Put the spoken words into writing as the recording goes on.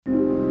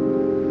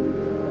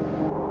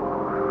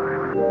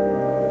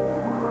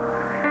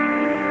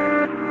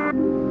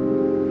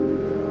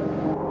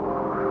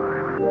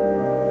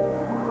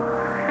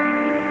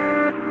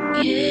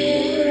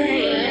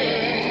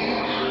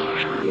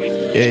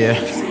Yeah.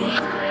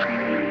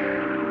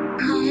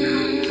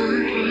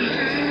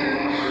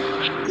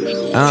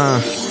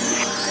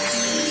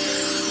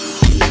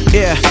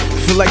 Yeah,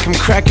 feel like I'm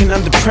cracking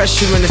under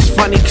pressure. And it's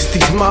funny cause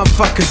these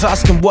motherfuckers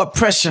asking what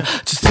pressure.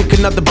 Just took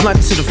another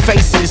blunt to the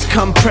face and it's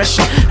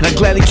compression. And I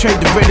gladly trade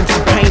the rhythm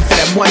to pain for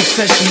that one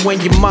session. When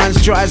your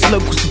mind's dry as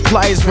local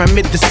suppliers around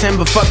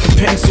mid-December. Fuck the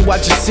pencil, I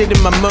just sit in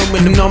my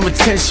moment of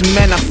non-retention.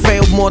 Man, I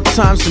failed more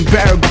times than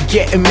Barrow but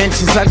getting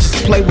mentions. I just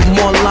play with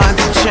more lines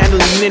and channel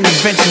an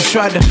intervention.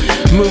 Try to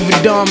move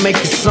it on, make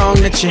a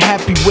song that you're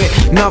happy with.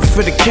 Not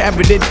for the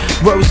cabinet,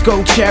 rose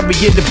gold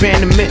chariot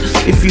abandonment.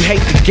 If you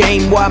hate the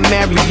game, why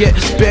marry it?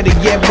 Better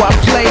yet, why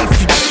play if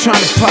you're just trying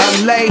to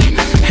parlay?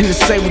 And to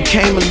say we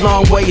came a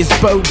long way is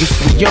bogus.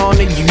 We on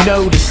and you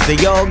notice,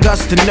 they all got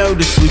to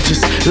notice. We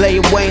just lay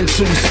away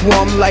until we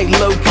swarm like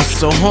locusts.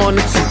 So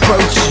hornets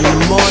approach you,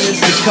 the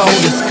morning's the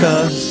coldest.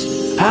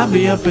 Cause I'll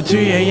be up at 3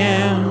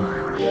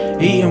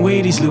 a.m. eating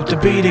Wheaties, loop the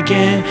beat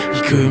again.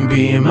 You couldn't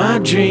be in my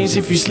dreams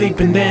if you're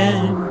sleeping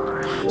then.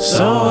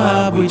 So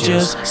high, we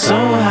just so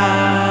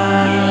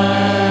high.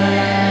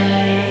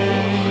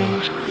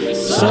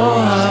 So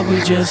high,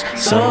 we just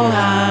so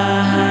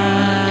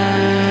high.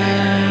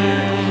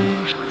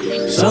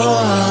 So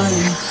high,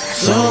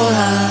 so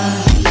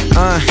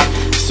high.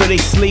 So they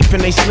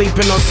sleeping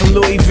on some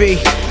Louis V.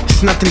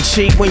 It's nothing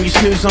cheap when you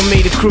snooze on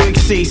me, the crew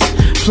exceeds.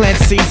 Plant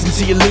seeds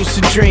into your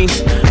lucid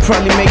dreams.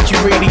 Probably make you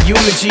read a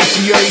eulogy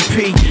for your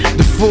EP.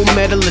 The full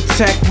metal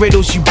attack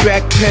riddles, you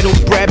backpedal.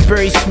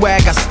 Bradbury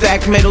swag, I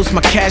stack medals,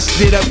 my cash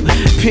did up.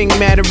 Pink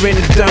matter in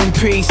a dome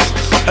piece.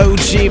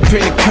 OG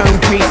print a cone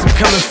piece, I'm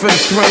coming for the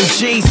throne,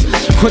 jeez.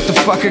 What the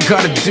fuck I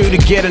gotta do to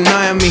get an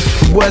eye on me?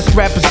 The worst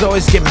rappers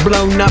always get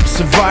blown up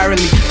so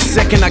virally.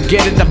 Second I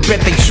get it, I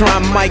bet they try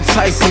and Mike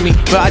Tyson me.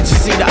 But I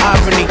just see the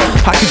irony,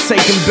 I can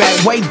take him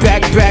back, way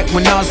back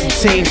when I was a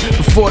teen.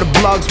 Before the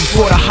blogs,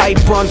 before the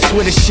hype on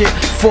Twitter shit.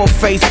 Before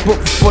Facebook,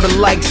 before the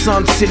likes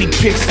on city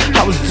pics.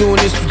 I was doing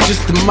this with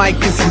just the mic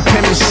and some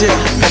penmanship.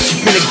 Bet you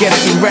finna get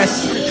some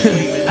rest.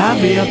 I'll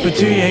be up at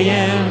 3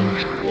 a.m.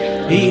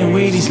 eating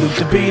Wheaties, loop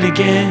the beat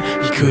again.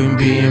 You couldn't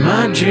be in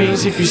my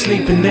dreams if you're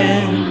sleeping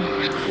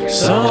then.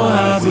 So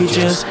high, we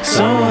just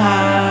so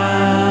high.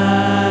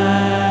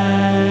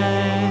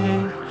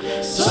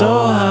 So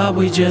high,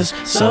 we just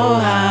so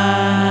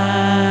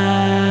high.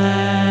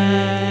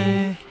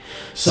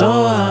 So